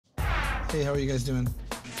Hey, how are you guys doing?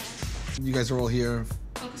 You guys are all here?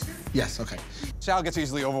 Focus group? Yes, okay. Sal gets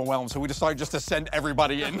easily overwhelmed, so we decided just to send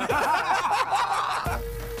everybody in.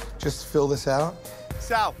 Just fill this out.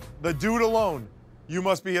 Sal, the dude alone. You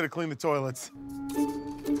must be here to clean the toilets.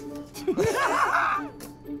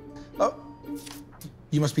 Oh.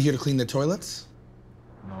 You must be here to clean the toilets?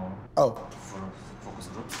 No. Oh. For focus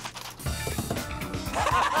group.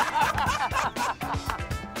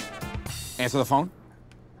 Answer the phone.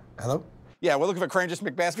 Hello? Yeah, we're looking for Contagious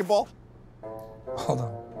McBasketball. Hold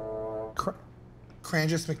on.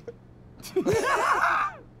 Contagious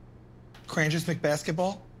Contagious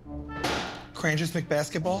McBasketball? Contagious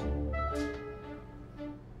McBasketball?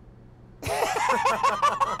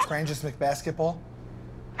 Contagious McBasketball?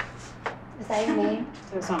 Is that your name?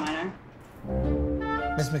 So it's not minor.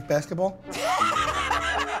 Miss McBasketball? Do you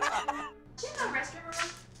have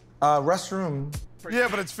a restroom room? Restroom. Yeah,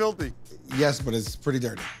 but it's filthy. Yes, but it's pretty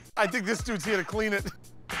dirty. I think this dude's here to clean it.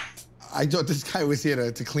 I thought this guy was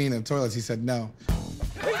here to clean the toilets. He said no.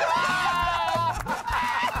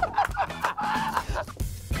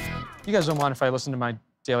 You guys don't mind if I listen to my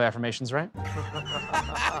daily affirmations, right?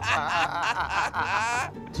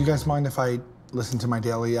 Do you guys mind if I listen to my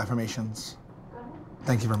daily affirmations?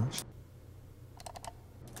 Thank you very much.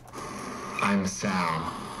 I'm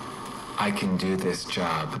Sal. I can do this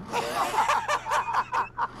job.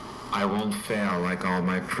 I won't fail like all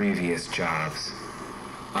my previous jobs.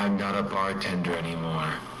 I'm not a bartender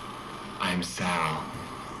anymore. I'm Sal.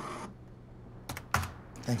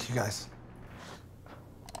 Thank you, guys.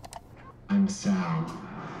 I'm Sal.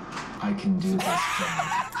 I can do this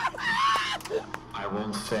job. I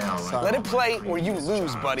won't fail like Let all it play my or you previous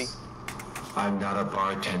lose, jobs. buddy. I'm not a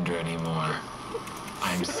bartender anymore.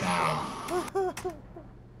 I'm Sal.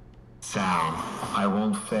 Sal, I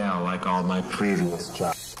won't fail like all my previous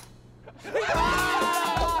jobs.